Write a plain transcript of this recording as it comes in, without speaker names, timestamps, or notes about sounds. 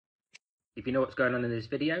If you know what's going on in this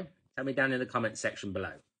video, tell me down in the comments section below.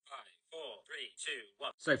 5, 4, 3, 2,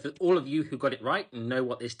 1. So for all of you who got it right and know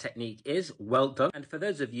what this technique is, well done. And for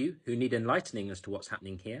those of you who need enlightening as to what's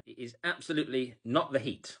happening here, it is absolutely not the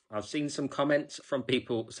heat. I've seen some comments from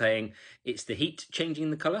people saying it's the heat changing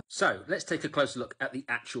the color. So let's take a closer look at the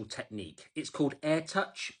actual technique. It's called air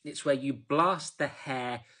touch. It's where you blast the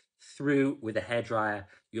hair through with a hairdryer,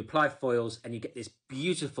 you apply foils, and you get this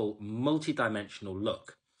beautiful multi-dimensional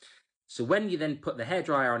look. So when you then put the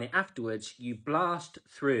hairdryer on it afterwards, you blast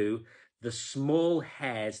through the small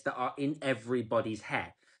hairs that are in everybody's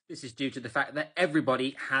hair. This is due to the fact that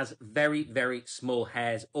everybody has very, very small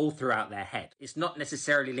hairs all throughout their head. It's not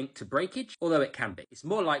necessarily linked to breakage, although it can be. It's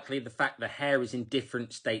more likely the fact the hair is in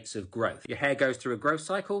different states of growth. Your hair goes through a growth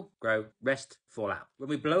cycle, grow, rest, fall out. When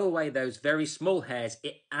we blow away those very small hairs,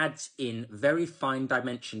 it adds in very fine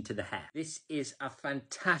dimension to the hair. This is a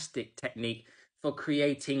fantastic technique for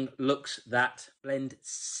creating looks that blend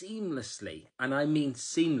seamlessly, and I mean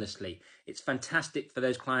seamlessly. It's fantastic for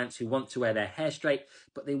those clients who want to wear their hair straight,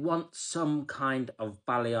 but they want some kind of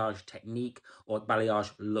balayage technique or balayage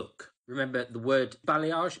look. Remember, the word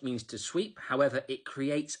balayage means to sweep. However, it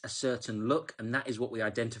creates a certain look, and that is what we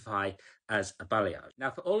identify as a balayage. Now,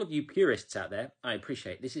 for all of you purists out there, I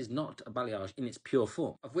appreciate this is not a balayage in its pure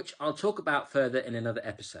form, of which I'll talk about further in another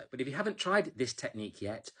episode. But if you haven't tried this technique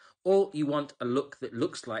yet, or you want a look that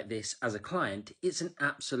looks like this as a client, it's an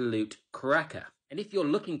absolute cracker. And if you're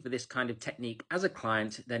looking for this kind of technique as a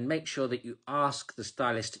client, then make sure that you ask the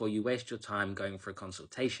stylist before you waste your time going for a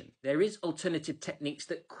consultation. There is alternative techniques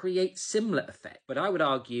that create similar effect, but I would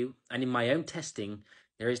argue, and in my own testing,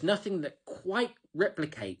 there is nothing that quite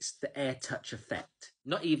replicates the air touch effect,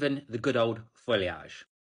 not even the good old foliage.